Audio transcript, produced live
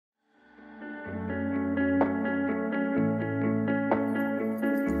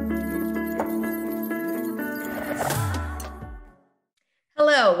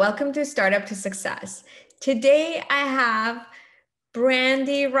welcome to Startup to Success. Today I have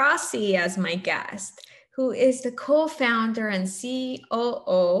Brandie Rossi as my guest, who is the co-founder and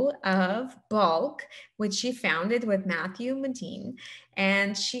COO of Bulk, which she founded with Matthew Modine.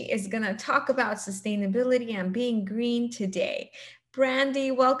 And she is going to talk about sustainability and being green today. Brandie,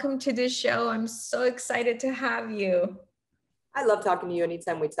 welcome to the show. I'm so excited to have you. I love talking to you.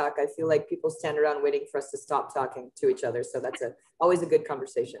 Anytime we talk, I feel like people stand around waiting for us to stop talking to each other. So that's always a good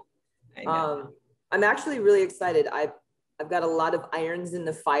conversation. I'm actually really excited. I've got a lot of irons in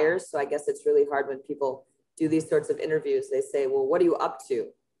the fire. So I guess it's really hard when people do these sorts of interviews. They say, well, what are you up to?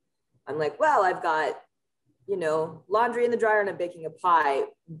 I'm like, well, I've got, laundry in the dryer and I'm baking a pie,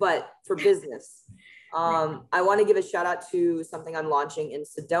 but for business. I want to give a shout out to something I'm launching in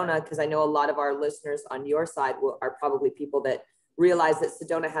Sedona, because I know a lot of our listeners on your side are probably people that realize that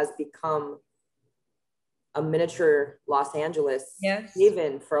Sedona has become a miniature Los Angeles,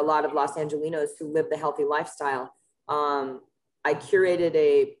 even for a lot of Los Angelinos who live the healthy lifestyle. I curated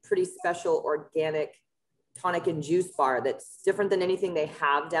a pretty special organic tonic and juice bar that's different than anything they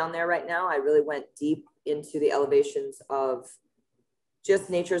have down there right now. I really went deep into the elevations of just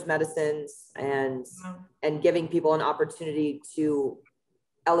nature's medicines and giving people an opportunity to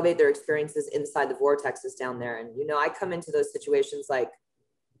elevate their experiences inside the vortexes down there. And, I come into those situations like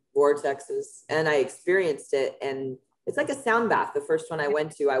vortexes and I experienced it. And it's like a sound bath. The first one I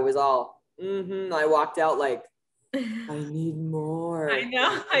went to, I was all, I walked out like, I need more. I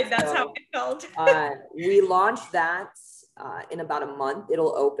know. That's how I felt. We launched that in about a month.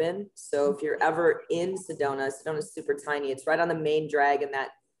 It'll open. So if you're ever in Sedona, Sedona's super tiny. It's right on the main drag and that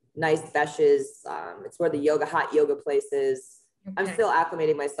nice Beshes. It's where the hot yoga place is. Okay. I'm still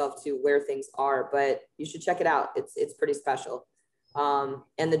acclimating myself to where things are, but you should check it out. It's pretty special.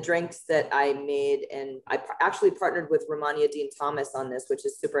 And the drinks that I made, and I actually partnered with Dean Thomas on this, which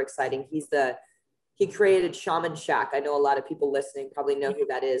is super exciting. He created Shaman Shack. I know a lot of people listening probably know who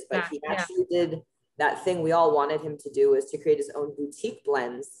that is, but he actually did that thing we all wanted him to do, is to create his own boutique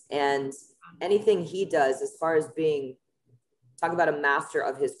blends. And anything he does, as far as talk about a master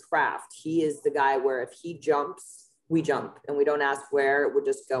of his craft, he is the guy where if he jumps, we jump, and we don't ask where, we're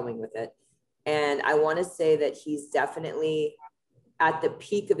just going with it. And I want to say that he's definitely at the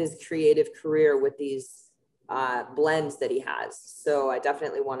peak of his creative career with these blends that he has. So I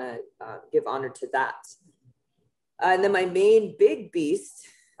definitely want to give honor to that. And then my main big beast,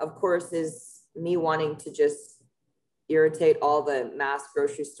 of course, is me wanting to just irritate all the mass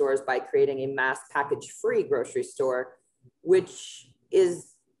grocery stores by creating a mass package free grocery store, which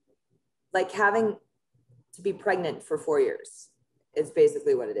is like having to be pregnant for 4 years. It's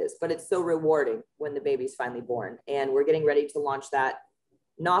basically what it is, but it's so rewarding when the baby's finally born. And we're getting ready to launch that,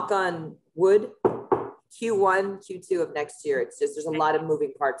 knock on wood, Q1, Q2 of next year. It's just, there's a lot of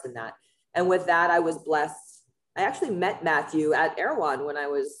moving parts in that. And with that, I was blessed. I actually met Matthew at Erewhon when I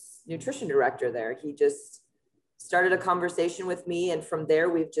was nutrition director there. He just started a conversation with me. And from there,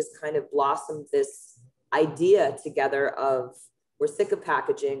 we've just kind of blossomed this idea together of, we're sick of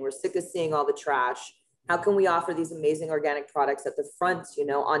packaging. We're sick of seeing all the trash. How can we offer these amazing organic products at the front,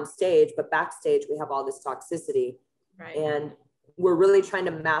 on stage, but backstage, we have all this toxicity. Right. And we're really trying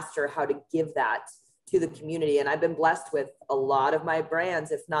to master how to give that to the community. And I've been blessed with a lot of my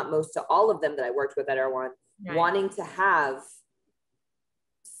brands, if not most to all of them that I worked with at Erewhon, wanting to have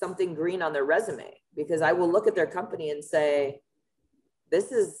something green on their resume, because I will look at their company and say,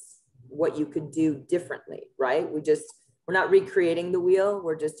 this is what you could do differently, right? We're not recreating the wheel.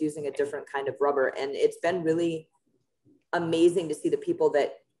 We're just using a different kind of rubber. And it's been really amazing to see the people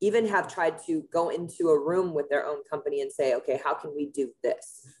that even have tried to go into a room with their own company and say, okay, how can we do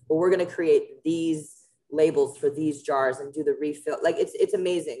this? Well, we're going to create these labels for these jars and do the refill. Like it's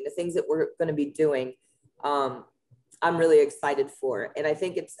amazing. The things that we're going to be doing, I'm really excited for. And I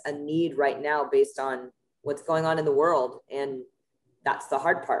think it's a need right now based on what's going on in the world. And that's the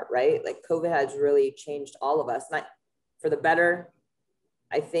hard part, right? Like COVID has really changed all of us. And for the better,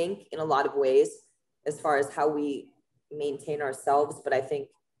 I think, in a lot of ways, as far as how we maintain ourselves. But I think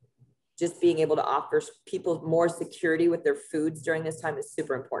just being able to offer people more security with their foods during this time is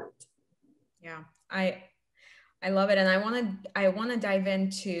super important. Yeah, I love it. And I want to dive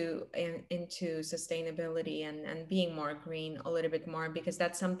into sustainability and being more green a little bit more, because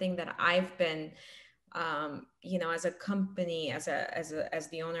that's something that I've been, as a company, as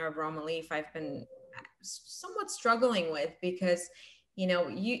the owner of Roma Leaf, I've been somewhat struggling with, because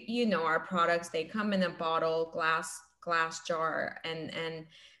our products, they come in a bottle, glass jar, and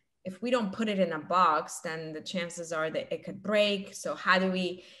if we don't put it in a box, then the chances are that it could break. So how do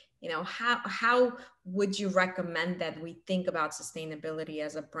we how would you recommend that we think about sustainability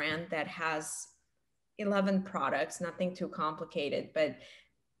as a brand that has 11 products, nothing too complicated, but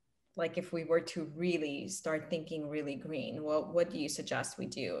like if we were to really start thinking really green, what do you suggest we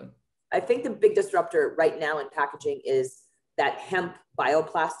do? I think the big disruptor right now in packaging is that hemp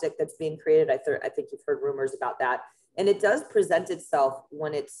bioplastic that's being created. I think you've heard rumors about that. And it does present itself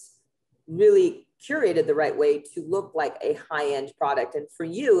when it's really curated the right way to look like a high-end product. And for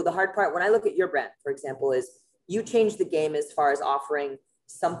you, the hard part, when I look at your brand, for example, is you changed the game as far as offering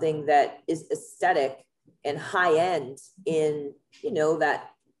something that is aesthetic and high-end in, that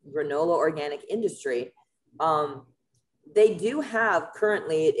granola organic industry. They do have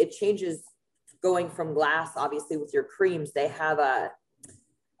currently, it changes going from glass, obviously with your creams, they have a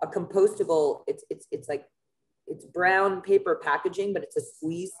compostable, it's brown paper packaging, but it's a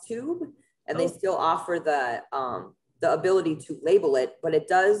squeeze tube. And they still offer the ability to label it, but it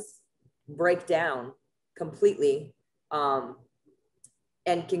does break down completely and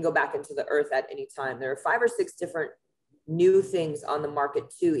can go back into the earth at any time. There are 5 or 6 different new things on the market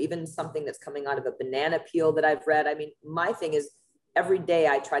too, even something that's coming out of a banana peel that I've read. I mean, my thing is every day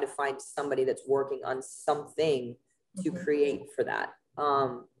I try to find somebody that's working on something to create for that.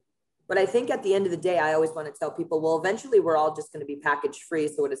 But I think at the end of the day, I always want to tell people, well, eventually we're all just going to be package free.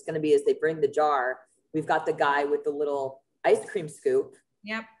 So what it's going to be is they bring the jar. We've got the guy with the little ice cream scoop.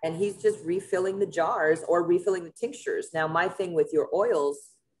 Yep. And he's just refilling the jars or refilling the tinctures. Now, my thing with your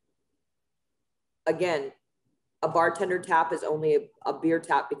oils, again, a bartender tap is only a beer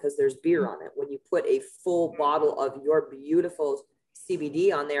tap because there's beer on it. When you put a full bottle of your beautiful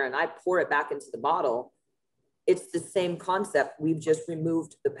CBD on there and I pour it back into the bottle, it's the same concept. We've just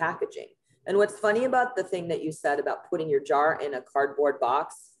removed the packaging. And what's funny about the thing that you said about putting your jar in a cardboard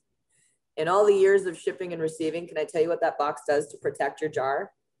box, in all the years of shipping and receiving, can I tell you what that box does to protect your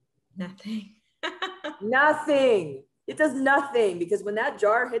jar? Nothing. Nothing. It does nothing, because when that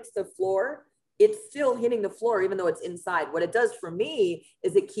jar hits the floor, it's still hitting the floor, even though it's inside. What it does for me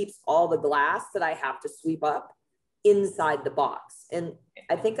is it keeps all the glass that I have to sweep up inside the box. And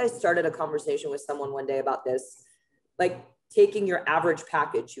I think I started a conversation with someone one day about this, like taking your average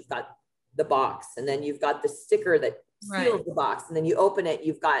package, you've got the box, and then you've got the sticker that seals the box, and then you open it,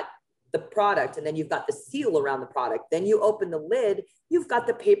 you've got the product, and then you've got the seal around the product. Then you open the lid, you've got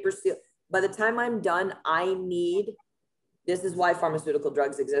the paper seal. By the time I'm done, this is why pharmaceutical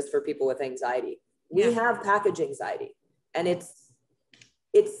drugs exist for people with anxiety. We have package anxiety, and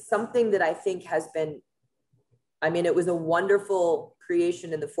it's something that I think has been, I mean, it was a wonderful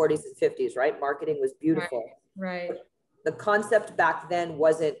creation in the 40s and 50s, right? Marketing was beautiful. Right. The concept back then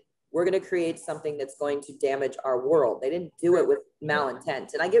wasn't, we're going to create something that's going to damage our world. They didn't do it with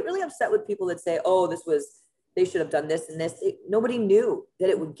malintent. And I get really upset with people that say, oh, they should have done this and this. Nobody knew that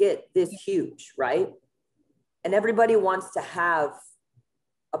it would get this huge, right? And everybody wants to have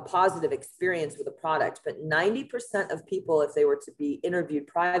a positive experience with a product, but 90% of people, if they were to be interviewed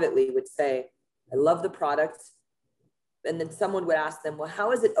privately, would say, I love the product. And then someone would ask them, well,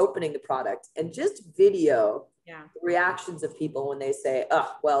 how is it opening the product? And just video the reactions of people when they say,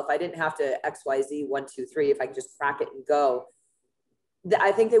 oh, well, if I didn't have to XYZ 1, 2, 3, if I could just crack it and go,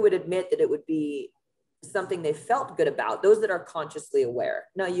 I think they would admit that it would be something they felt good about, those that are consciously aware.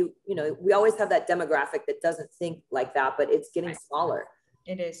 Now, we always have that demographic that doesn't think like that, but it's getting smaller.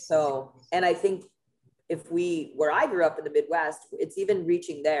 It is. So, and I think where I grew up in the Midwest, it's even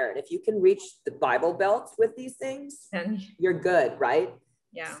reaching there. And if you can reach the Bible Belt with these things, then you're good, right?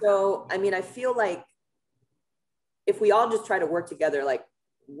 Yeah. So, I mean, I feel like if we all just try to work together, like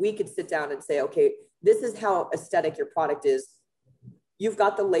we could sit down and say, okay, this is how aesthetic your product is. You've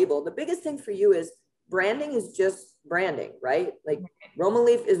got the label. The biggest thing for you is branding is just branding, right? Like Roma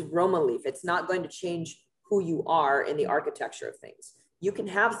leaf is Roma leaf. It's not going to change who you are in the architecture of things. You can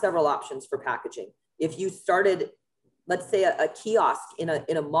have several options for packaging. If you started, let's say a kiosk in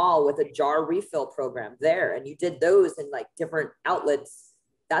a mall with a jar refill program there, and you did those in like different outlets,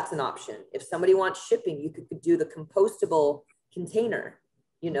 that's an option. If somebody wants shipping, you could do the compostable container,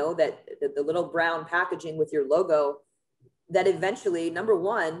 that the little brown packaging with your logo, that eventually, number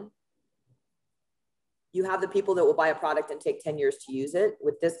one, you have the people that will buy a product and take 10 years to use it.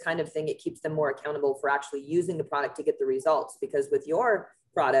 With this kind of thing, it keeps them more accountable for actually using the product to get the results. Because with your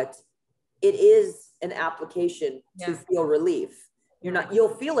product, it is an application to feel relief.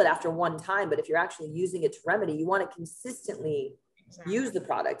 You'll feel it after one time, but if you're actually using it to remedy, you want to consistently use the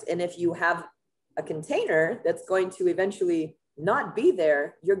product. And if you have a container that's going to eventually not be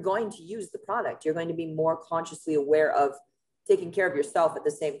there, you're going to use the product. You're going to be more consciously aware of taking care of yourself at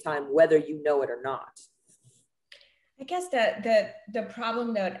the same time, whether you know it or not. I guess the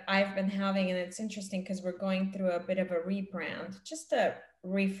problem that I've been having, and it's interesting because we're going through a bit of a rebrand, just a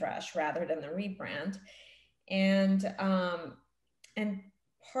refresh rather than a rebrand, and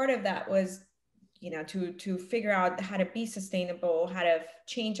part of that was, to figure out how to be sustainable, how to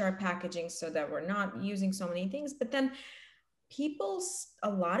change our packaging so that we're not using so many things. But then a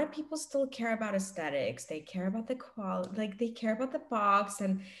lot of people still care about aesthetics. They care about the quality, like they care about the box.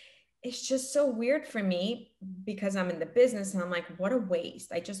 And it's just so weird for me because I'm in the business and I'm like, what a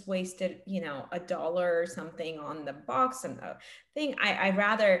waste. I just wasted, $1 or something on the box and the thing. I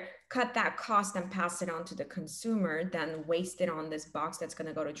rather cut that cost and pass it on to the consumer than waste it on this box that's going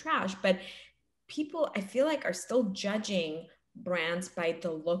to go to trash. But people, I feel like, are still judging brands by the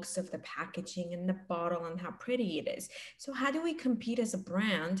looks of the packaging and the bottle and how pretty it is. So how do we compete as a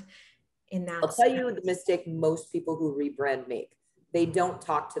brand in that I'll tell you the mistake most people who rebrand make. They don't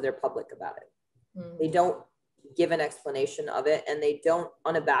talk to their public about it. They don't give an explanation of it, and they don't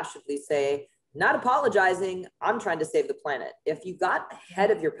unabashedly say, not apologizing, I'm trying to save the planet. If you got ahead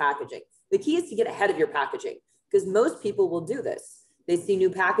of your packaging, the key is to get ahead of your packaging, because most people will do this. They see new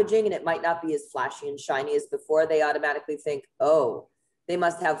packaging and it might not be as flashy and shiny as before. They automatically think, oh, they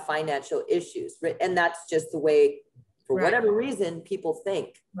must have financial issues. And that's just the way, for whatever reason, people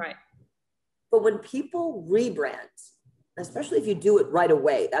think. Right. But when people rebrand, especially if you do it right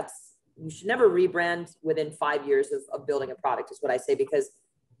away, you should never rebrand within 5 years of building a product, is what I say, because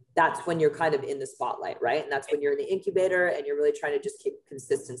that's when you're kind of in the spotlight, right? And that's when you're in the incubator and you're really trying to just keep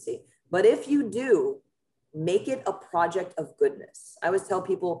consistency. But if you do, make it a project of goodness. I always tell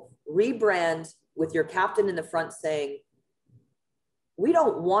people, rebrand with your captain in the front saying, we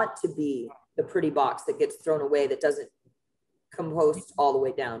don't want to be the pretty box that gets thrown away that doesn't compost all the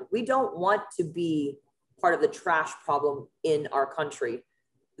way down. We don't want to be part of the trash problem in our country.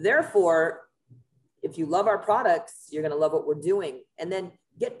 Therefore, if you love our products, you're going to love what we're doing. And then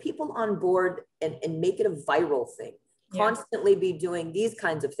get people on board and make it a viral thing. Constantly be doing these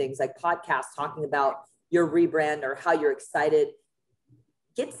kinds of things like podcasts talking about your rebrand or how you're excited.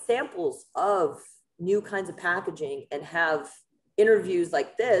 Get samples of new kinds of packaging and have interviews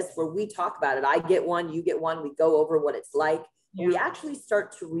like this where we talk about it. I get one, you get one, we go over what it's like. We actually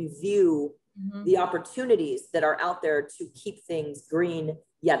start to review the opportunities that are out there to keep things green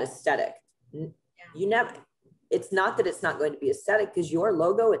yet aesthetic. It's not that it's not going to be aesthetic, because your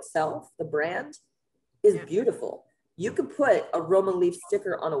logo itself, the brand, is beautiful. You could put a Roman leaf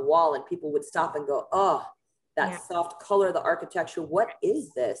sticker on a wall and people would stop and go, oh, that soft color, the architecture, what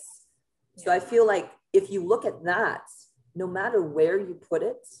is this? So I feel like if you look at that, no matter where you put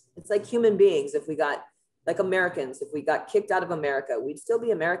it, it's like human beings. If we got, like Americans, if we got kicked out of America, we'd still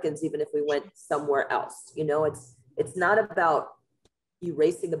be Americans even if we went somewhere else. It's not about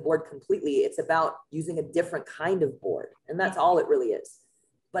erasing the board completely. It's about using a different kind of board. And that's all it really is.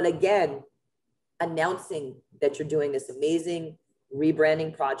 But again, announcing that you're doing this amazing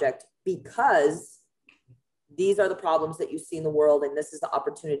rebranding project because these are the problems that you see in the world, and this is the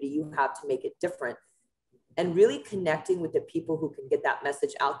opportunity you have to make it different. And really connecting with the people who can get that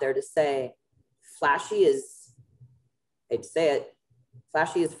message out there to say, flashy is, I hate to say it,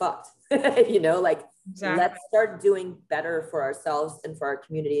 flashy is fucked. Let's start doing better for ourselves and for our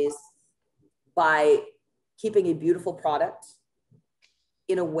communities by keeping a beautiful product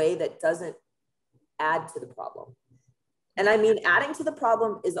in a way that doesn't add to the problem. And I mean, adding to the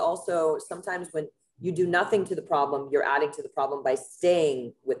problem is also sometimes when you do nothing to the problem, you're adding to the problem by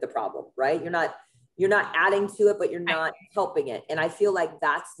staying with the problem, right? You're not adding to it, but you're not helping it. And I feel like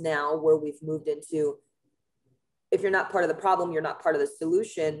that's now where we've moved into, if you're not part of the problem, you're not part of the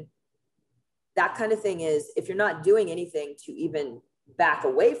solution. That kind of thing is, if you're not doing anything to even back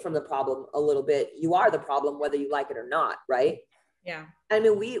away from the problem a little bit, you are the problem, whether you like it or not, right? Yeah. I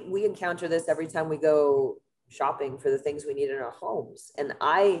mean, we encounter this every time we go shopping for the things we need in our homes. And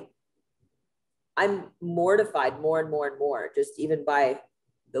I'm mortified more and more and more, just even by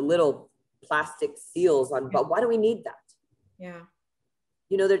the little plastic seals on, but why do we need that? Yeah.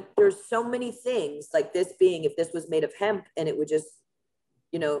 There's so many things like this being, if this was made of hemp and it would just,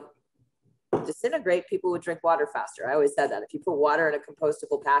 disintegrate, people would drink water faster. I always said that if you put water in a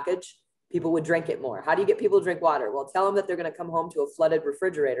compostable package, people would drink it more. How do you get people to drink water? Well, tell them that they're going to come home to a flooded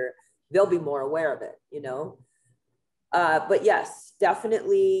refrigerator. They'll be more aware of it, But yes,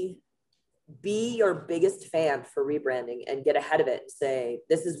 definitely be your biggest fan for rebranding and get ahead of it and say,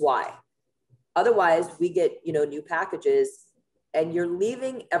 this is why. Otherwise, we get, new packages and you're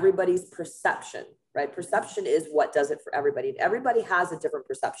leaving everybody's perception, right? Perception is what does it for everybody. And everybody has a different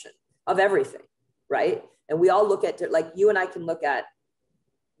perception of everything, right? And we all look at, like you and I can look at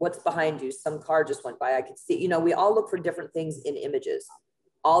what's behind you? Some car just went by. I could see, you know, we all look for different things in images.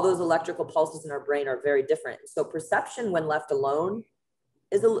 All those electrical pulses in our brain are very different. So perception when left alone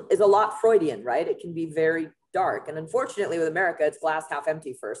is a lot Freudian, right? It can be very dark. And unfortunately with America, it's glass half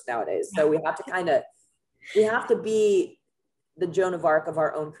empty first nowadays. So we have to be the Joan of Arc of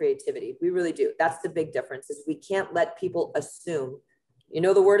our own creativity. We really do. That's the big difference, is we can't let people assume, you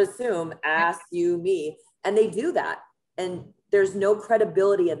know, the word assume, ask you, me, and they do that. And there's no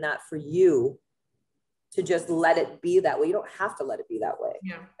credibility in that for you to just let it be that way. You don't have to let it be that way.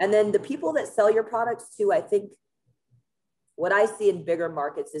 Yeah. And then the people that sell your products too, I think what I see in bigger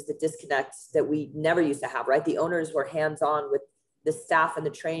markets is the disconnect that we never used to have, right? The owners were hands-on with the staff and the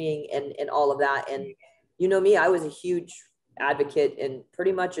training and all of that. And you know me, I was a huge advocate and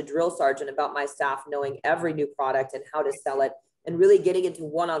pretty much a drill sergeant about my staff knowing every new product and how to sell it, and really getting into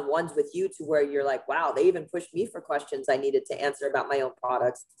one-on-ones with you to where you're like, wow, they even pushed me for questions I needed to answer about my own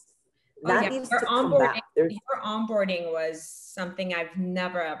products. That needs to come back. Your onboarding was something I've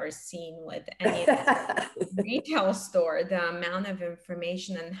never ever seen with any retail store. The amount of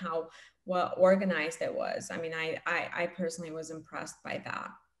information and how well organized it was. I mean, I personally was impressed by that.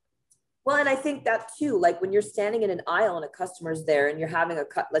 Well, and I think that too, like when you're standing in an aisle and a customer's there and you're having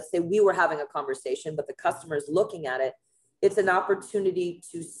let's say we were having a conversation, but the customer's looking at it, it's an opportunity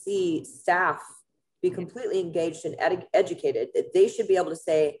to see staff be completely engaged and educated. They should be able to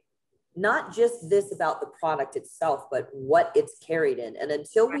say, not just this about the product itself, but what it's carried in. And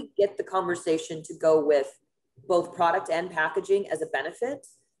until we get the conversation to go with both product and packaging as a benefit,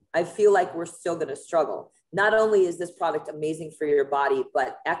 I feel like we're still going to struggle. Not only is this product amazing for your body,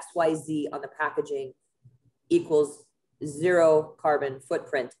 but XYZ on the packaging equals 0 carbon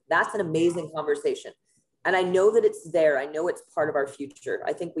footprint. That's an amazing conversation. And I know that it's there. I know it's part of our future.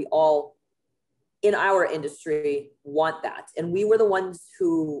 I think we all in our industry want that. And we were the ones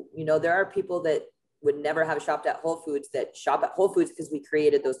who, you know, there are people that would never have shopped at Whole Foods that shop at Whole Foods because we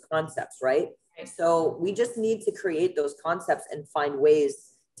created those concepts, right? So we just need to create those concepts and find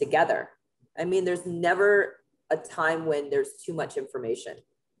ways together. I mean, there's never a time when there's too much information,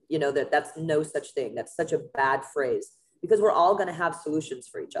 you know, that's no such thing. That's such a bad phrase, because we're all going to have solutions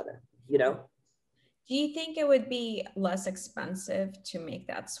for each other, you know? Do you think it would be less expensive to make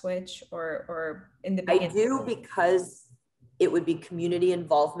that switch or in the beginning? I do, because it would be community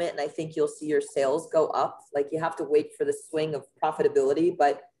involvement. And I think you'll see your sales go up. Like you have to wait for the swing of profitability,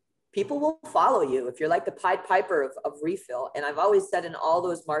 but people will follow you if you're like the Pied Piper of refill. And I've always said in all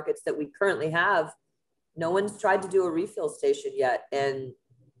those markets that we currently have, no one's tried to do a refill station yet. And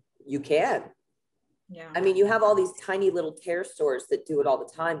you can. Yeah. I mean, you have all these tiny little tear stores that do it all the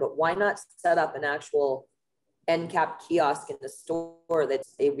time, but why not set up an actual end cap kiosk in the store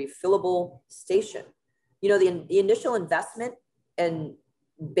that's a refillable station? You know, the initial investment, and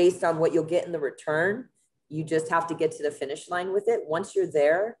based on what you'll get in the return, you just have to get to the finish line with it. Once you're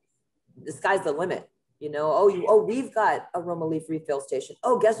there, the sky's the limit. You know, we've got a Roma Leaf refill station.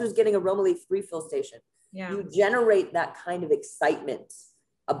 Oh, guess who's getting a Roma Leaf refill station? Yeah. You generate that kind of excitement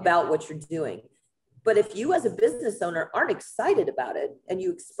about what you're doing. But if you as a business owner aren't excited about it and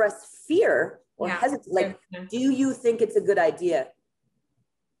you express fear or hesitate, like, do you think it's a good idea?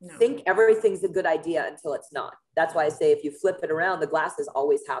 No. Think everything's a good idea until it's not. That's why I say, if you flip it around, the glass is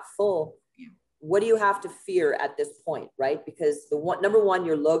always half full. Yeah. What do you have to fear at this point, right? Because number one,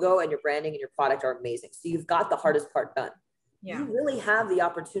 your logo and your branding and your product are amazing. So you've got the hardest part done. Yeah. You really have the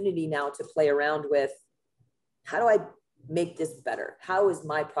opportunity now to play around with, how do I make this better? How is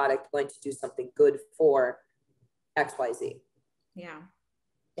my product going to do something good for XYZ? Yeah.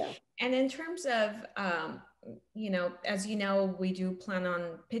 Yeah. And in terms of, you know, as you know, we do plan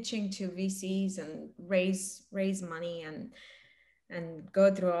on pitching to VCs and raise money and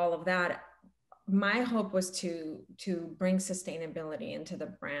go through all of that. My hope was to bring sustainability into the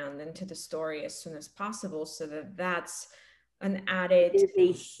brand, into the story as soon as possible, so that's an added. It is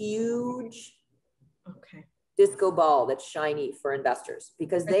a huge disco ball that's shiny for investors,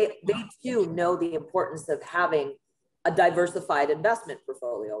 because they too know the importance of having a diversified investment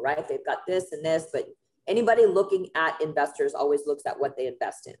portfolio, right? They've got this and this, but anybody looking at investors always looks at what they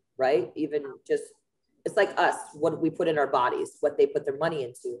invest in, right? Even just, it's like us, what we put in our bodies, what they put their money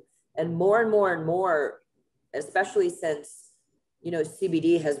into. And more, especially since, you know,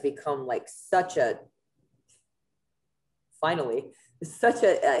 CBD has become like such a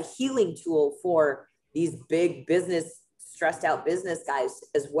healing tool for these big business, stressed out business guys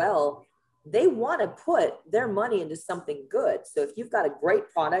as well. They want to put their money into something good. So if you've got a great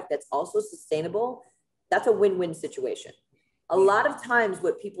product that's also sustainable, that's a win-win situation. A lot of times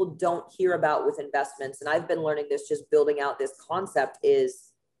what people don't hear about with investments, and I've been learning this just building out this concept,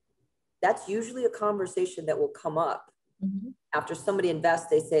 is that's usually a conversation that will come up after somebody invests.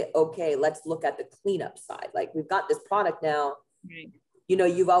 They say, okay, let's look at the cleanup side. Like, we've got this product now. You know,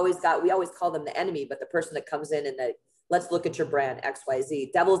 we always call them the enemy, but the person that comes in and they, let's look at your brand,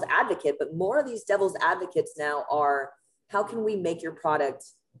 XYZ, devil's advocate. But more of these devil's advocates now are, how can we make your product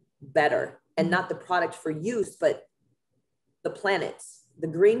better? And not the product for use, but the planet. The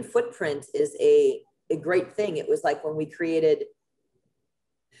green footprint is a great thing. It was like when we created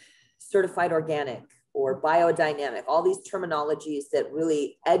certified organic or biodynamic, all these terminologies that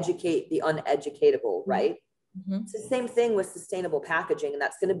really educate the uneducatable, right? It's the same thing with sustainable packaging. And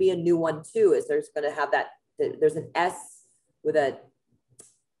that's going to be a new one too, is there's going to have that, there's an S with a,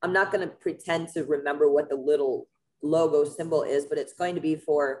 I'm not going to pretend to remember what the little logo symbol is, but it's going to be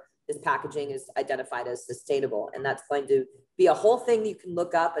for this packaging is identified as sustainable. And that's going to be a whole thing you can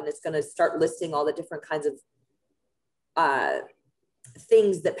look up, and it's going to start listing all the different kinds of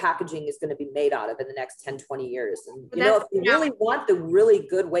things that packaging is going to be made out of in the next 10, 20 years. And you know, if you really want the really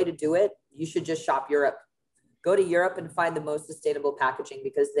good way to do it, you should just shop Europe. Go to Europe and find the most sustainable packaging,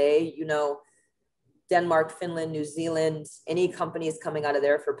 because they, you know, Denmark, Finland, New Zealand, any companies coming out of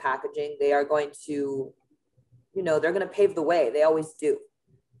there for packaging, they are going to, you know, they're going to pave the way. They always do.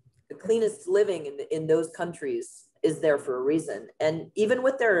 The cleanest living in those countries is there for a reason. And even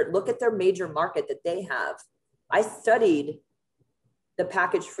with look at their major market that they have. I studied the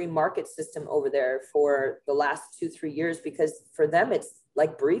package-free market system over there for the last 2-3 years, because for them, it's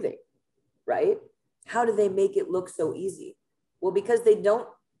like breathing, right? How do they make it look so easy? Well, because they don't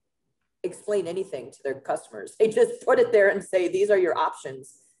explain anything to their customers. They just put it there and say, these are your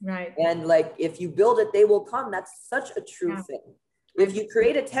options. Right. And like, if you build it, they will come. That's such a true thing. If you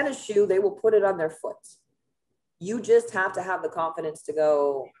create a tennis shoe, they will put it on their foot. You just have to have the confidence to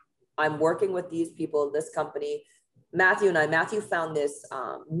go, I'm working with these people, this company. Matthew found this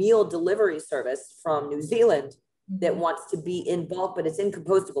meal delivery service from New Zealand that wants to be in bulk, but it's in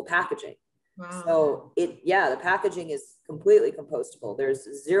compostable packaging. Wow. So the packaging is completely compostable. There's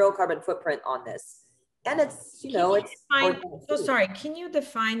 0 carbon footprint on this. And it's, you know, sorry, can you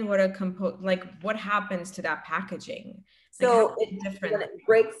define what what happens to that packaging? So when it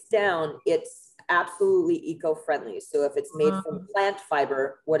breaks down, it's absolutely eco-friendly. So if it's made from plant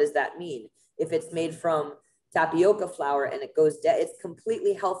fiber, what does that mean? If it's made from tapioca flour and it goes down, it's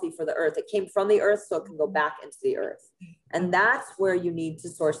completely healthy for the earth. It came from the earth, so it can go back into the earth. And that's where you need to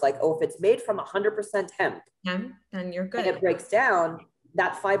source, like, oh, if it's made from 100% hemp, then you're good. And it breaks down,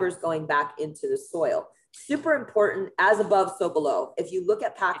 that fiber is going back into the soil. Super important, as above, so below. If you look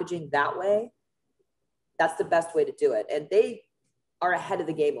at packaging that way, that's the best way to do it. And they are ahead of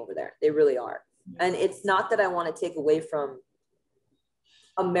the game over there. They really are. And it's not that I want to take away from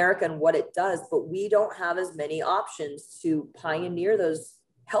America and what it does, but we don't have as many options to pioneer those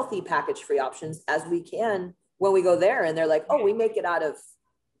healthy package-free options as we can when we go there. And they're like, oh, we make it out of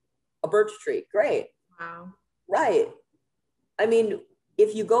a birch tree. Great. Wow. Right. I mean,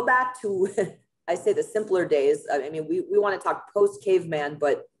 if you go back to, I say the simpler days, I mean, we want to talk post-caveman,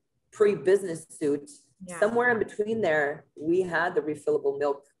 but pre-business suit. Somewhere in between there, we had the refillable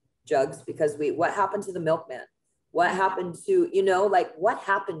milk jugs, because what happened to the milkman? What happened to, you know, like, what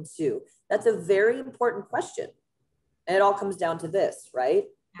happened to? That's a very important question. And it all comes down to this, right?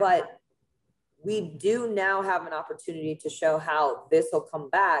 But we do now have an opportunity to show how this will come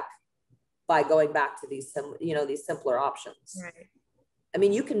back by going back to these, these simpler options. Right. I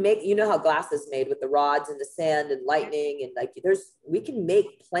mean, you can make, you know how glass is made with the rods and the sand and lightning, and like we can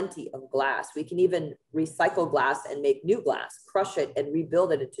make plenty of glass. We can even recycle glass and make new glass, crush it and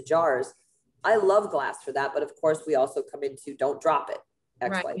rebuild it into jars. I love glass for that. But of course we also come into don't drop it,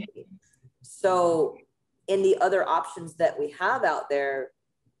 XYZ. Right. So in the other options that we have out there,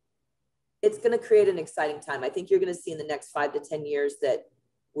 it's going to create an exciting time. I think you're going to see in the next 5 to 10 years that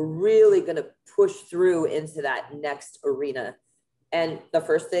we're really going to push through into that next arena. And the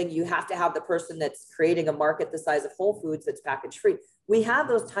first thing, you have to have the person that's creating a market the size of Whole Foods that's package free. We have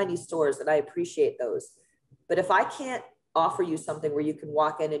those tiny stores, and I appreciate those. But if I can't offer you something where you can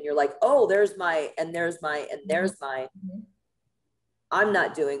walk in and you're like, oh, there's my, and there's my, and there's my, I'm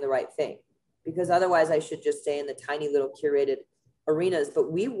not doing the right thing, because otherwise I should just stay in the tiny little curated arenas.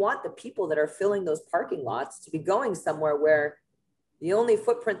 But we want the people that are filling those parking lots to be going somewhere where the only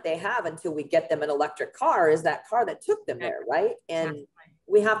footprint they have until we get them an electric car is that car that took them there, right? And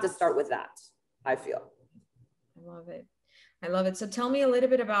we have to start with that, I feel. I love it. I love it. So tell me a little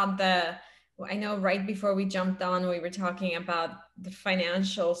bit about I know right before we jumped on, we were talking about the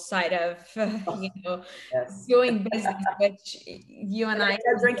financial side of, Oh, yes. doing business, which you and Can I I,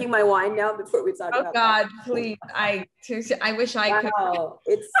 start drinking my wine now before we talk oh about that? God, please. I wish I could, Wow.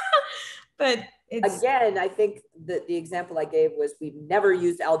 It's, but it's, again, I think that the example I gave was we've never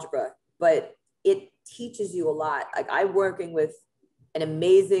used algebra, but it teaches you a lot. Like I'm working with an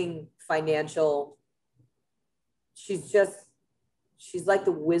amazing financial, she's like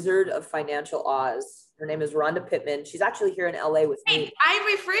the wizard of financial Oz. Her name is Rhonda Pittman. She's actually here in LA with me. hey,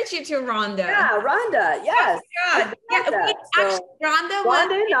 I referred you to Rhonda. Yeah, Rhonda. Yes. Oh God. Yeah, That. So actually,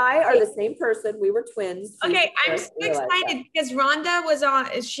 Rhonda and I are the same person. We were twins. okay, I'm so excited because Rhonda was on,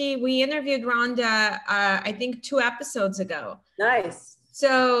 we interviewed Rhonda, I think 2 episodes ago. Nice.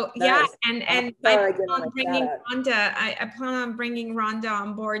 So yeah, Nice. and I plan on bringing Rhonda, I plan on bringing Rhonda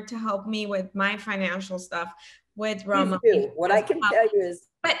on board to help me with my financial stuff with Rama. What I can tell you is,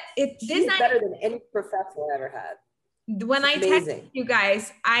 but she's better than any professor I ever had. When I texted you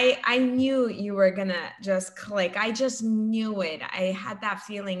guys, I knew you were gonna just click. I just knew it. I had that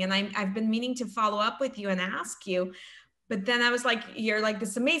feeling, and I've been meaning to follow up with you and ask you, but then I was like, you're like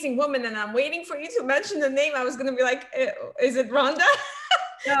this amazing woman, and I'm waiting for you to mention the name. I was gonna be like, is it Rhonda?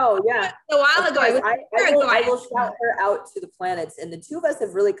 No, yeah. A while ago, I will shout her out to the planets, and the two of us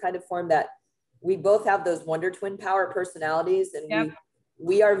have really kind of formed that. We both have those Wonder Twin power personalities, and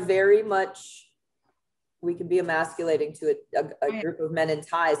we are very much. We can be emasculating to a group of men in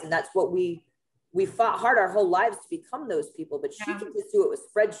ties, and that's what we fought hard our whole lives to become those people. But she can just do it with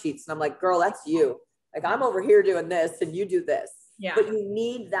spreadsheets, and I'm like, girl, that's you. Like I'm over here doing this, and you do this. Yeah. But you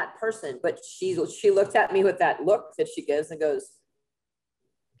need that person. But she looked at me with that look that she gives and goes,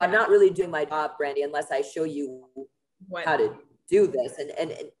 I'm not really doing my job, Brandie, unless I show you how to do this.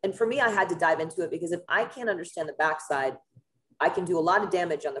 And for me, I had to dive into it because if I can't understand the backside, I can do a lot of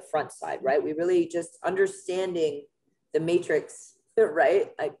damage on the front side, right? We really just understanding the matrix,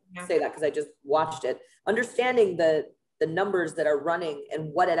 right? I say that because I just watched it. Understanding the numbers that are running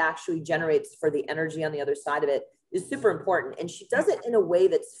and what it actually generates for the energy on the other side of it is super important. And she does it in a way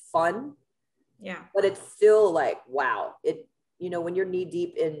that's fun. Yeah. But it's still like, wow. When you're knee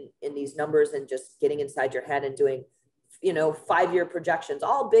deep in these numbers and just getting inside your head and doing, 5-year projections,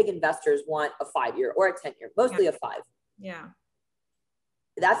 all big investors want a 5-year or a 10-year, mostly a 5. Yeah.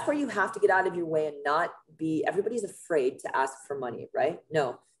 That's where you have to get out of your way and not be, everybody's afraid to ask for money, right?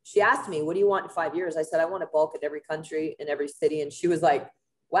 No, she asked me, what do you want in 5 years? I said, I want a bulk in every country, in every city. And she was like,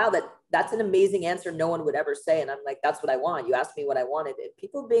 wow, that's an amazing answer. No one would ever say. And I'm like, that's what I want. You asked me what I wanted. And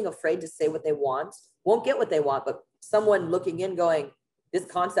people being afraid to say what they want won't get what they want, but someone looking in going, this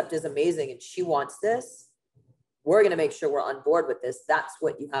concept is amazing and she wants this. We're going to make sure we're on board with this. That's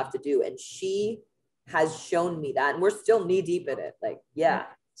what you have to do. And she has shown me that, and we're still knee deep in it. Like, yeah,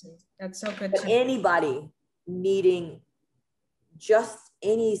 that's so good. But anybody needing just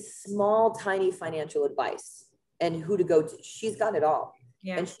any small, tiny financial advice and who to go to, she's got it all.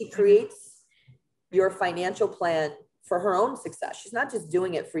 Yeah. And she creates your financial plan for her own success. She's not just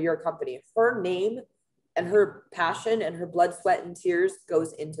doing it for your company. Her name and her passion and her blood, sweat, and tears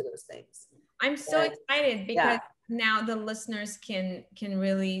goes into those things. I'm so excited because now the listeners can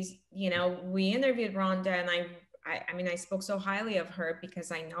really, we interviewed Rhonda, and I spoke so highly of her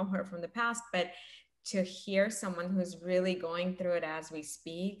because I know her from the past, but to hear someone who's really going through it as we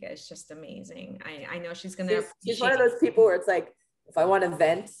speak is just amazing. I know she's going to. She's one of those people where it's like, if I want to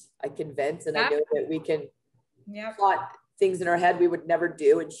vent, I can vent, and I know that we can plot things in our head we would never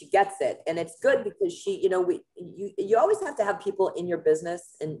do, and she gets it. And it's good because she, you always have to have people in your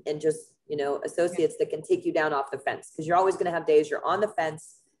business and just, associates that can take you down off the fence, because you're always going to have days you're on the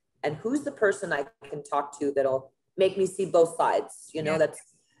fence, and who's the person I can talk to that'll make me see both sides. That's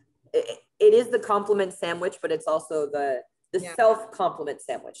it is the compliment sandwich, but it's also the self compliment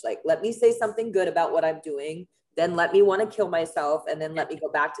sandwich. Like, let me say something good about what I'm doing, then let me want to kill myself, and then let me go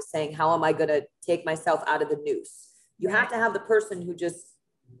back to saying, how am I going to take myself out of the noose? You have to have the person who just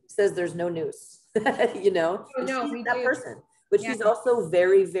says there's no noose, she's that person. But she's also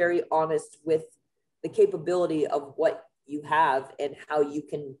very, very honest with the capability of what you have and how you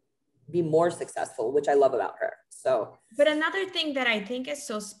can be more successful, which I love about her. So, but another thing that I think is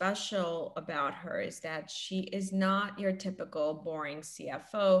so special about her is that she is not your typical boring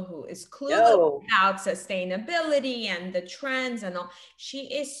CFO who is clueless about sustainability and the trends and all. She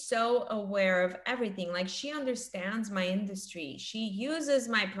is so aware of everything. Like, she understands my industry. She uses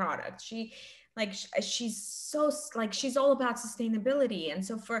my product. She's all about sustainability. And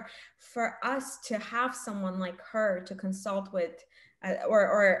so for us to have someone like her to consult with,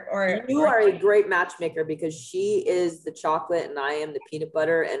 you are a great matchmaker, because she is the chocolate and I am the peanut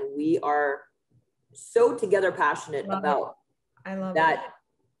butter, and we are so together passionate about I love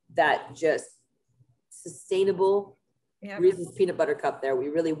that just sustainable Reese's peanut butter cup there. We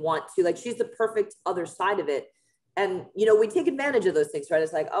really want to, like, she's the perfect other side of it. And, you know, we take advantage of those things, right?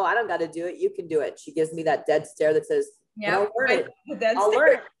 It's like, oh, I don't got to do it. You can do it. She gives me that dead stare that says, I'll learn it. I'll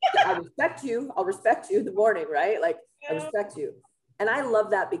learn it. I respect you. I'll respect you in the morning, right? Like, I respect you. And I love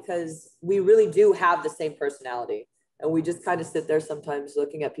that because we really do have the same personality. And we just kind of sit there sometimes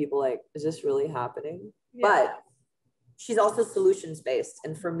looking at people like, is this really happening? But she's also solutions-based.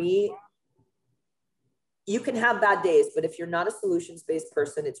 And for me, you can have bad days, but if you're not a solutions-based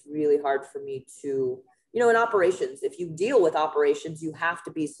person, it's really hard for me to, you know, in operations, if you deal with operations, you have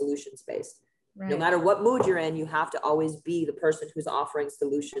to be solutions-based. Right. No matter what mood you're in, you have to always be the person who's offering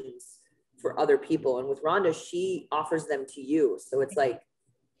solutions for other people. And with Rhonda, she offers them to you. So it's like,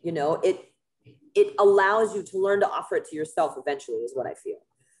 you know, it allows you to learn to offer it to yourself eventually, is what I feel.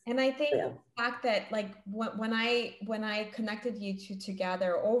 And I think the fact that, like, when I connected you two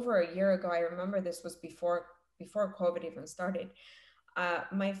together over a year ago, I remember this was before COVID even started.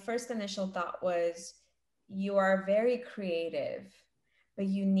 My first initial thought was, you are very creative, but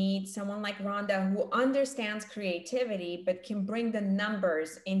you need someone like Rhonda who understands creativity, but can bring the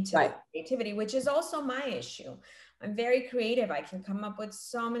numbers into the creativity, which is also my issue. I'm very creative. I can come up with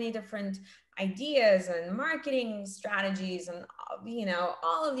so many different ideas and marketing strategies and, you know,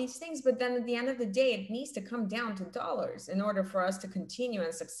 all of these things. But then at the end of the day, it needs to come down to dollars in order for us to continue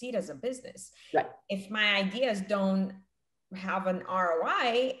and succeed as a business. Right. If my ideas don't have an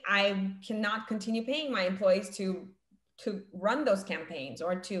ROI, I cannot continue paying my employees to run those campaigns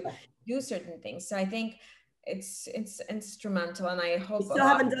or to do certain things. So I think it's instrumental, and I hope. You still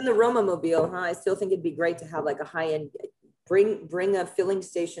haven't done the Roma Mobile, huh? I still think it'd be great to have like a high-end, bring a filling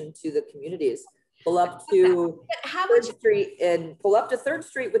station to the communities. Pull up to Third Street and pull up to Third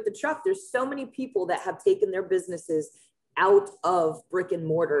Street with the truck. There's so many people that have taken their businesses out of brick and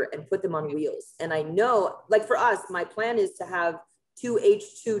mortar and put them on wheels. And I know, like for us, my plan is to have 2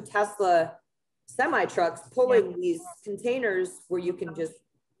 H2 Tesla semi trucks pulling these containers where you can just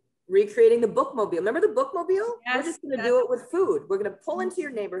recreating the bookmobile. Remember the bookmobile? Yes, we're just going to do it with food. We're going to pull into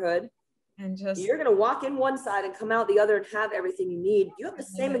your neighborhood and you're going to walk in one side and come out the other and have everything you need. You have the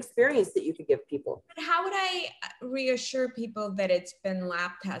same experience that you could give people. But how would I reassure people that it's been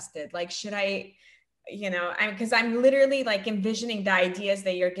lab tested? Like, should I, you know, because I'm literally like envisioning the ideas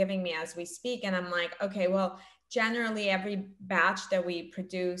that you're giving me as we speak. And I'm like, okay, well, generally every batch that we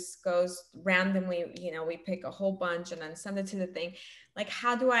produce goes randomly, you know, we pick a whole bunch and then send it to the thing. Like,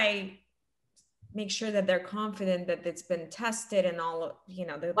 how do I make sure that they're confident that it's been tested and all, you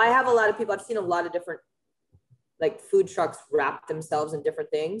know? I have a lot of people, I've seen a lot of different like food trucks wrap themselves in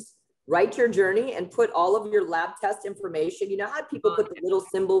different things. Write your journey and put all of your lab test information. You know how people put the little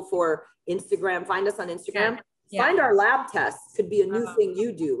symbol for Instagram, find us on Instagram, find our lab tests could be a new thing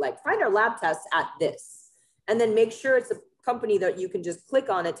you do. Like, find our lab tests at this. And then make sure it's a company that you can just click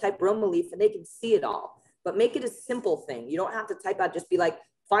on it, type Roma Leaf, and they can see it all. But make it a simple thing. You don't have to type out, just be like,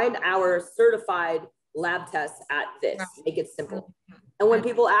 find our certified lab tests at this. Make it simple. And when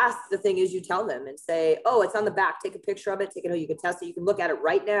people ask, the thing is, you tell them and say, oh, it's on the back. Take a picture of it. Take it. You can test it. You can look at it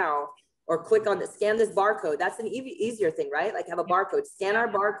right now, or click on the scan this barcode. That's an easier thing, right? Like, have a barcode. Scan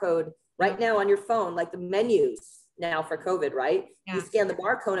our barcode right now on your phone, like the menus now for COVID, right? You scan the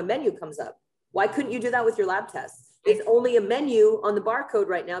barcode, a menu comes up. Why couldn't you do that with your lab tests? It's only a menu on the barcode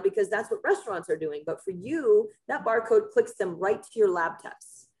right now because that's what restaurants are doing. But for you, that barcode clicks them right to your lab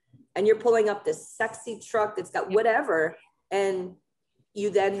tests. And you're pulling up this sexy truck that's got whatever. And you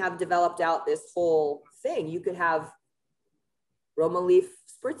then have developed out this whole thing. You could have Roma Leaf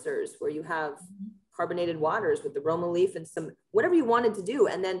spritzers where you have carbonated waters with the Roma Leaf and some, whatever you wanted to do.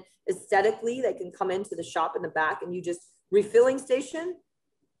 And then aesthetically, they can come into the shop in the back and you just refilling station.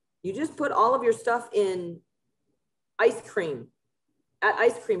 You just put all of your stuff in ice cream. At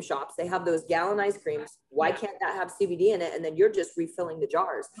ice cream shops, they have those gallon ice creams. Why can't that have CBD in it? And then you're just refilling the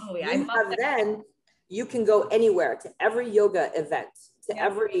jars. Oh, yeah. Then you can go anywhere, to every yoga event, to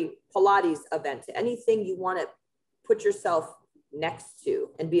every Pilates event, to anything you want to put yourself next to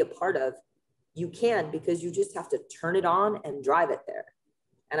and be a part of. You can, because you just have to turn it on and drive it there.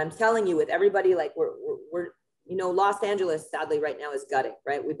 And I'm telling you, with everybody, like we're you know, Los Angeles, sadly, right now is gutting,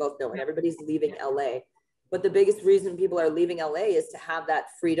 right? We both know, and everybody's leaving LA. But the biggest reason people are leaving LA is to have that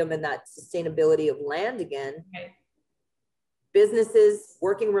freedom and that sustainability of land again. Right. Businesses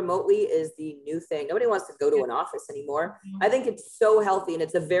working remotely is the new thing. Nobody wants to go to an office anymore. I think it's so healthy, and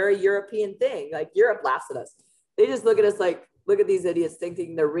it's a very European thing. Like, Europe laughs at us. They just look at us like, look at these idiots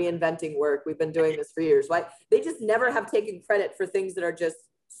thinking they're reinventing work. We've been doing this for years. Why? They just never have taken credit for things that are just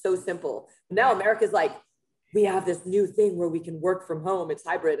so simple. Now America's like, we have this new thing where we can work from home. It's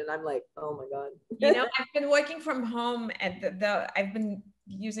hybrid. And I'm like, oh my God. You know, I've been working from home at I've been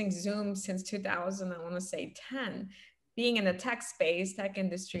using Zoom since 2000, I want to say 10. Being in the tech space, tech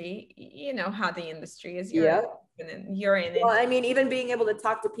industry, you know how the industry is. Yeah. You're in it. Well, I mean, even being able to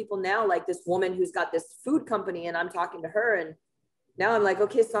talk to people now, like this woman who's got this food company, and I'm talking to her, and now I'm like,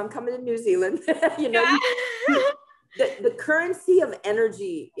 okay, so I'm coming to New Zealand. You know, the currency of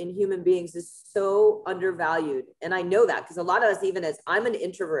energy in human beings is so undervalued. And I know that because a lot of us, even as I'm an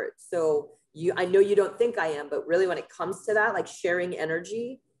introvert, so I know you don't think I am, but really when it comes to that, like sharing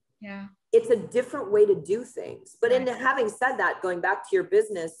energy, yeah, it's a different way to do things. But in having said that, going back to your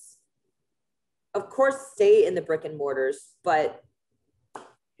business, of course, stay in the brick and mortars, but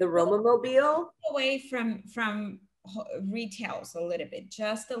the Romamobile away from retails a little bit,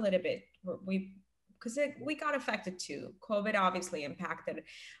 just a little bit. Because we got affected too. COVID obviously impacted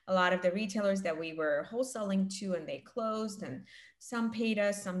a lot of the retailers that we were wholesaling to, and they closed, and some paid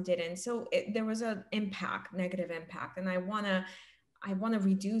us, some didn't. So there was a negative impact. And I want to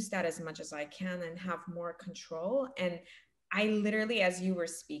reduce that as much as I can and have more control. And I literally, as you were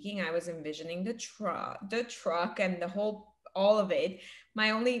speaking, I was envisioning the truck and all of it.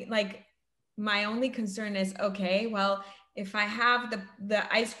 My only concern is, okay, well, if I have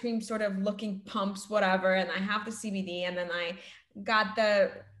the ice cream sort of looking pumps, whatever, and I have the CBD, and then I got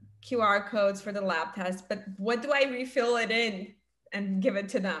the QR codes for the lab test, but what do I refill it in and give it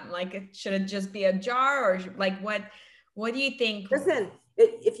to them? Like, should it just be a jar, or like, what do you think? Listen,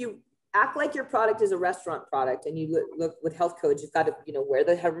 if you act like your product is a restaurant product and you look with health codes, you've got to, wear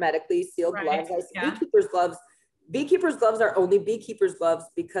the hermetically sealed gloves. I see beekeepers gloves. Beekeepers gloves are only beekeepers gloves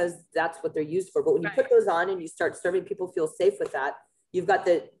because that's what they're used for. But when you put those on and you start serving, people feel safe with that. You've got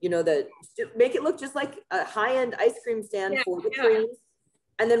make it look just like a high-end ice cream stand for the creams.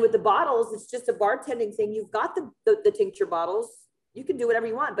 And then with the bottles, it's just a bartending thing. You've got the tincture bottles. You can do whatever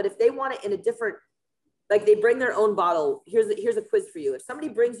you want. But if they want it in a different, like they bring their own bottle, here's a quiz for you. If somebody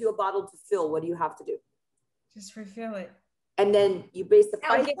brings you a bottle to fill, what do you have to do? Just refill it. And then you base the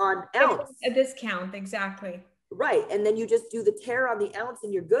price on ounce. A discount, exactly. Right. And then you just do the tear on the ounce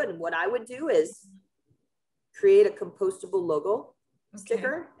and you're good. And what I would do is create a compostable logo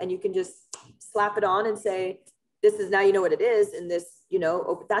sticker, and you can just slap it on and say, this is, now you know what it is. And this,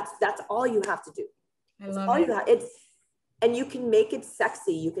 that's all you have to do. I love it. And you can make it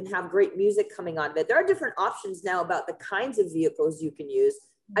sexy. You can have great music coming on it. There are different options now about the kinds of vehicles you can use.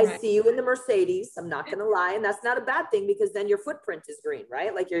 Right. I see you in the Mercedes. I'm not going to lie. And that's not a bad thing because then your footprint is green,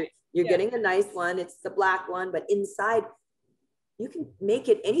 right? Like you're getting a nice one. It's the black one, but inside you can make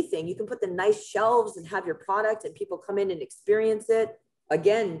it anything. You can put the nice shelves and have your product and people come in and experience it.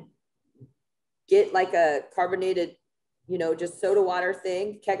 Again, get like a carbonated, just soda water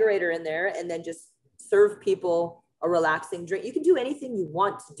thing, kegerator in there, and then just serve people a relaxing drink. You can do anything you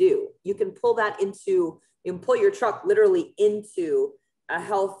want to do. You can pull you can pull your truck literally into a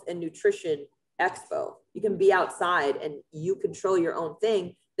health and nutrition expo. You can be outside and you control your own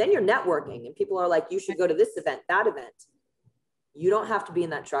thing. Then you're networking and people are like, you should go to this event, that event. You don't have to be in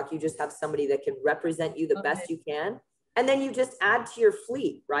that truck. You just have somebody that can represent you the best you can. And then you just add to your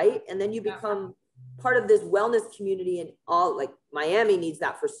fleet, right? And then you become part of this wellness community, and all, like Miami needs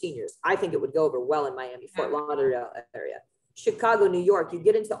that for seniors. I think it would go over well in Miami, Fort Lauderdale area, Chicago, New York. You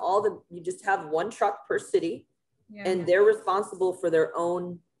get into you just have one truck per city. And they're responsible for their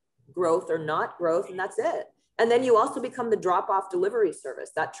own growth or not growth, and that's it. And then you also become the drop-off delivery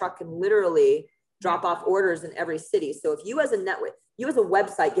service. That truck can literally drop off orders in every city. So if you as a network, you as a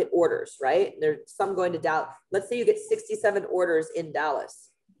website get orders, right? There's some going to Dallas. Let's say you get 67 orders in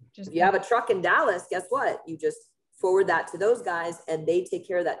Dallas. If you have a truck in Dallas, guess what? You just forward that to those guys and they take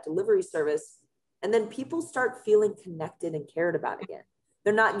care of that delivery service. And then people start feeling connected and cared about again.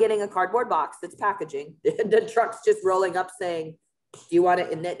 They're not getting a cardboard box that's packaging. The truck's just rolling up saying, do you want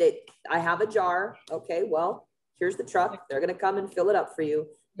it? And I have a jar. Okay, well, here's the truck. They're going to come and fill it up for you.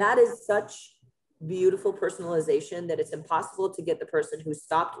 That is such beautiful personalization that it's impossible to get the person who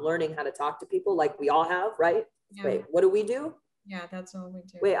stopped learning how to talk to people like we all have, right? Yeah. Wait, what do we do? Yeah, that's all we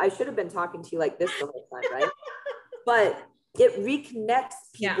do. Wait, I should have been talking to you like this the whole time, right? But it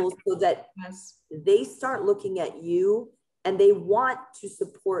reconnects people so that they start looking at you and they want to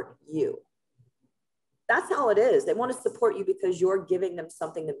support you. That's how it is. They want to support you because you're giving them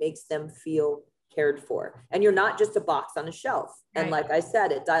something that makes them feel cared for. And you're not just a box on a shelf. Right. And like I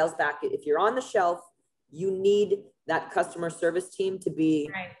said, it dials back. If you're on the shelf, you need that customer service team to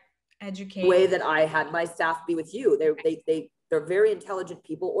be educated. The way that I had my staff be with you. They're very intelligent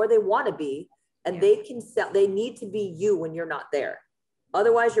people, or they want to be, and they can sell. They need to be you when you're not there.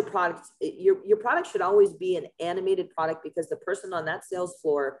 Otherwise, your product should always be an animated product, because the person on that sales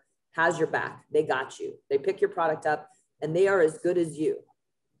floor has your back. They got you. They pick your product up and they are as good as you.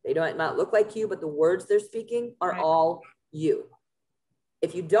 They don't not look like you, but the words they're speaking are all you.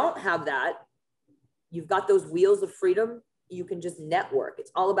 If you don't have that, you've got those wheels of freedom. You can just network.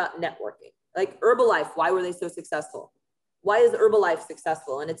 It's all about networking. Like Herbalife, why were they so successful? Why is Herbalife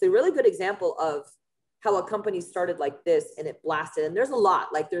successful? And it's a really good example of how a company started like this and it blasted. And there's a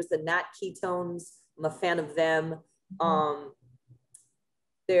lot, like there's the Nat Ketones. I'm a fan of them.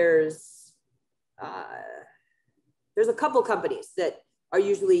 There's a couple companies that are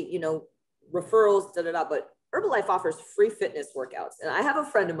usually, referrals, but Herbalife offers free fitness workouts. And I have a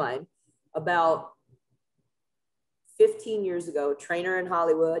friend of mine about 15 years ago, trainer in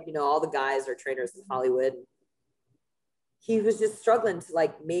Hollywood, all the guys are trainers in Hollywood. He was just struggling to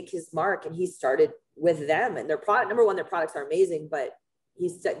like make his mark, and he started with them, and their product, number one, their products are amazing, but he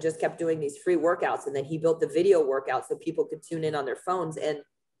just kept doing these free workouts. And then he built the video workout so people could tune in on their phones. And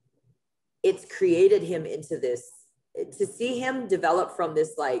it's created him into this, to see him develop from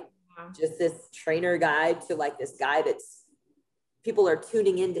this, like just this trainer guy to like this guy that's people are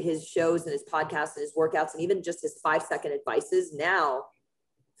tuning into his shows and his podcasts and his workouts and even just his 5-second advices now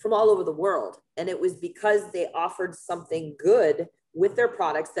from all over the world. And it was because they offered something good with their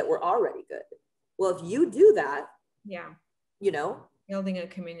products that were already good. Well, if you do that, building a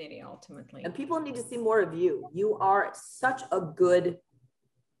community ultimately. And people need to see more of you. You are such a good,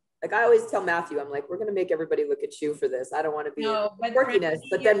 like I always tell Matthew, I'm like, we're going to make everybody look at you for this. I don't want to be quirkiness.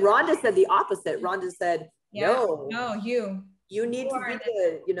 But then Rhonda said the opposite. Rhonda said, no, you need to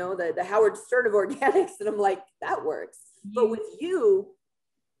be the Howard Stern of organics. And I'm like, that works. But with you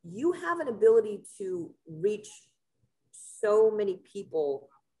have an ability to reach so many people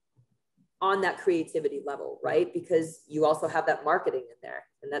on that creativity level, right? Because you also have that marketing in there.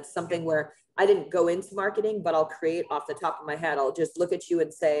 And that's something where I didn't go into marketing, but I'll create off the top of my head. I'll just look at you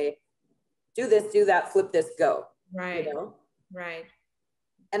and say, do this, do that, flip this, go. Right. Right.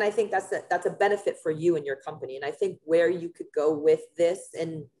 And I think that's a benefit for you and your company. And I think where you could go with this,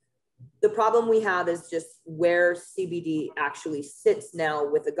 and the problem we have is just where CBD actually sits now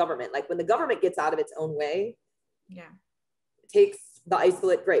with the government. Like when the government gets out of its own way, takes the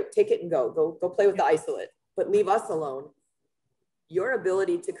isolate, great, take it and go play with the isolate, but leave us alone. Your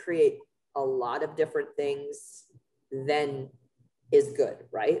ability to create a lot of different things then is good,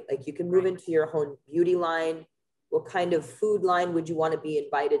 right? Like you can move into your own beauty line. What kind of food line would you want to be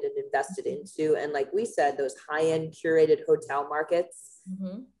invited and invested into? And like we said, those high-end curated hotel markets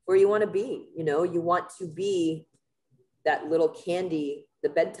where you want to be, you want to be that little candy, the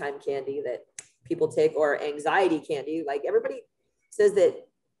bedtime candy that people take, or anxiety candy. Like everybody says that,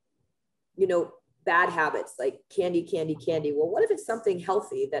 bad habits, like candy. Well, what if it's something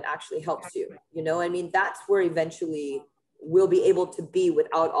healthy that actually helps you? That's where eventually we'll be able to be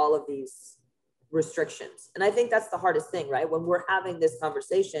without all of these restrictions. And I think that's the hardest thing, right? When we're having this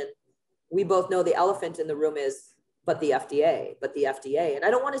conversation, we both know the elephant in the room is, but the FDA. And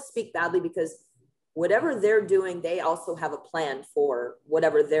I don't want to speak badly, because whatever they're doing, they also have a plan for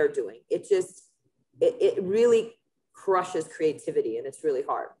whatever they're doing. It really crushes creativity, and it's really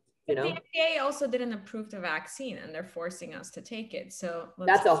hard. The FDA also didn't approve the vaccine, and they're forcing us to take it. So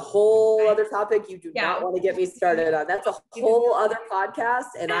that's a whole other topic. You do not want to get me started on. That's a whole other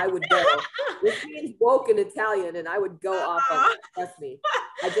podcast, and I would go. This means woke in Italian, and I would go off on it. Trust me.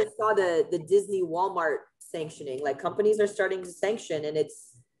 I just saw the Disney Walmart sanctioning. Like companies are starting to sanction, and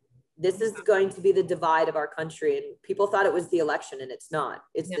this is going to be the divide of our country. And people thought it was the election, and it's not.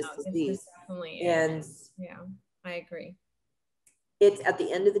 It's this disease. It's definitely, and I agree. It's at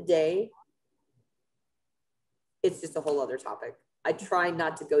the end of the day, it's just a whole other topic. I try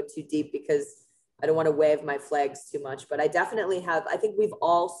not to go too deep because I don't want to wave my flags too much, but I definitely have, I think we've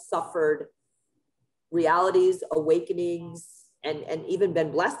all suffered realities, awakenings, and even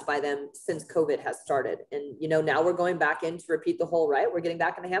been blessed by them since COVID has started. And, now we're going back in to repeat the whole, right? We're getting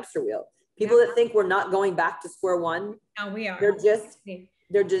back in the hamster wheel. People that think we're not going back to square one, no, we are.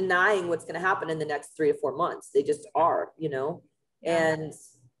 They're denying what's going to happen in the next 3 to 4 months. They just are, And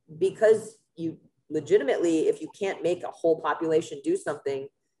because you legitimately, if you can't make a whole population do something,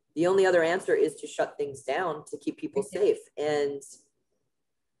 the only other answer is to shut things down to keep people safe. And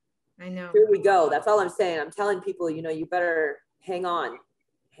I know. Here we go. That's all I'm saying. I'm telling people, you better hang on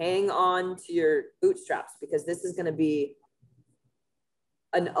to your bootstraps, because this is going to be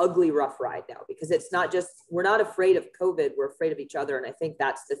an ugly, rough ride now, because it's not just, we're not afraid of COVID. We're afraid of each other. And I think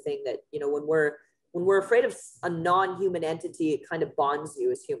that's the thing that, when we're afraid of a non-human entity, it kind of bonds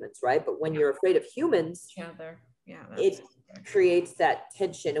you as humans, right? But when you're afraid of humans, each other, creates that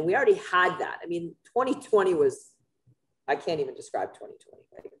tension. And we already had that. I mean, 2020 was, I can't even describe 2020.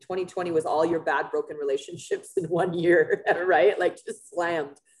 Like 2020 was all your bad broken relationships in one year, right? Like just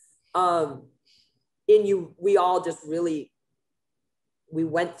slammed. We all just really, we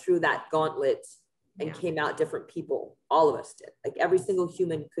went through that gauntlet and came out different people. All of us did. Like every single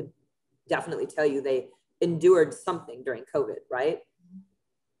human could definitely tell you they endured something during COVID, right?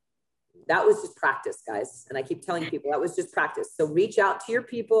 That was just practice, guys. And I keep telling people that was just practice. So reach out to your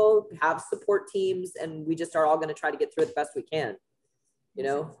people, have support teams, and we just are all going to try to get through it the best we can. You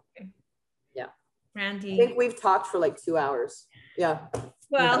know? Yeah. Brandie. I think we've talked for like 2 hours. Yeah.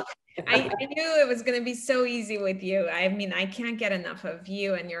 Well, I knew it was going to be so easy with you. I mean, I can't get enough of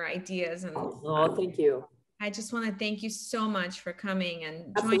you and your ideas. And thank you. I just want to thank you so much for coming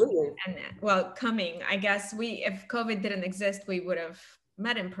and joining. Absolutely. And well, coming. I guess if COVID didn't exist, we would have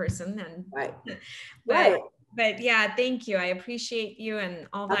met in person. And right. But yeah, thank you. I appreciate you and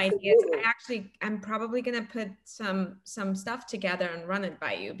all the ideas. I'm probably going to put some stuff together and run it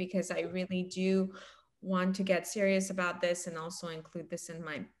by you, because I really do want to get serious about this and also include this in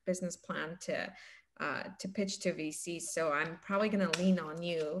my business plan to pitch to VCs. So I'm probably going to lean on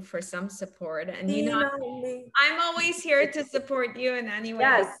you for some support. And you know, I'm always here to support you in any way.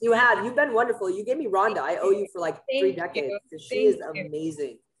 Yes, you have. You've been wonderful. You gave me Rhonda. I owe you for like 3 decades. She is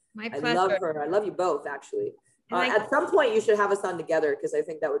amazing. My pleasure. I love her. I love you both, actually. At some point, you should have us on together, because I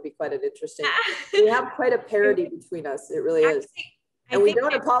think that would be quite an interesting. We have quite a parody between us. It really is. And we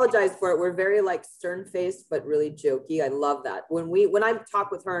don't apologize for it. We're very like stern-faced, but really jokey. I love that. When I talk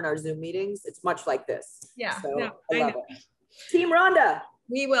with her in our Zoom meetings, it's much like this. Yeah. So I love it. Team Rhonda.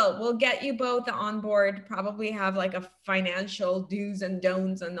 We'll get you both on board, probably have like a financial do's and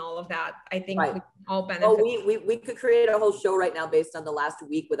don'ts and all of that. I think we all benefit. Oh, we could create a whole show right now based on the last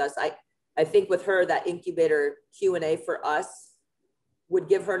week with us. I think with her, that incubator Q&A for us would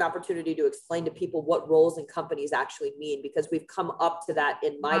give her an opportunity to explain to people what roles in companies actually mean, because we've come up to that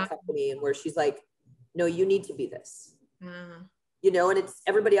in my company, and where she's like, no, you need to be this. You know, and it's,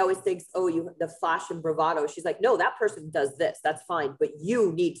 everybody always thinks, oh, the flash and bravado. She's like, no, that person does this. That's fine. But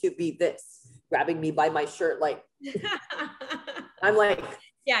you need to be this, grabbing me by my shirt. Like, I'm like,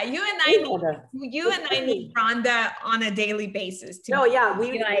 yeah, you and I need Rhonda on a daily basis. We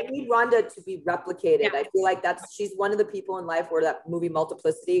need Rhonda to be replicated. Yeah. I feel like she's one of the people in life where that movie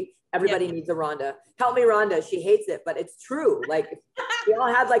Multiplicity, everybody needs a Rhonda. Help me, Rhonda. She hates it, but it's true. Like, if we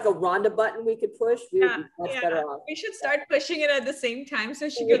all had like a Rhonda button we could push, we would be much better off. We should start pushing it at the same time so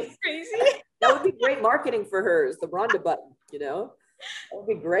she goes crazy. That would be great marketing for her, the Rhonda button, you know? That would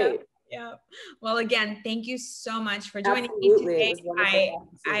be great. Yeah. Well, again, thank you so much for joining me today.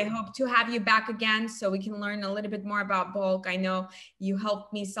 I hope to have you back again so we can learn a little bit more about bulk. I know you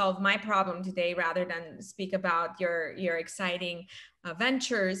helped me solve my problem today rather than speak about your exciting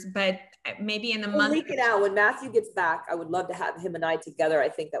ventures, but maybe in a month. Leak it out. When Matthew gets back, I would love to have him and I together. I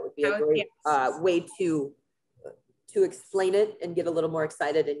think that would be a great way to explain it and get a little more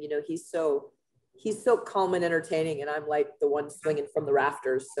excited. And, you know, he's so calm and entertaining, and I'm like the one swinging from the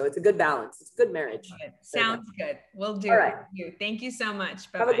rafters. So it's a good balance. It's a good marriage. Sounds good. We'll do. All right. Thank you so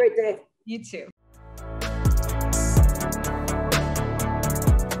much. Bye-bye. Have a great day. You too.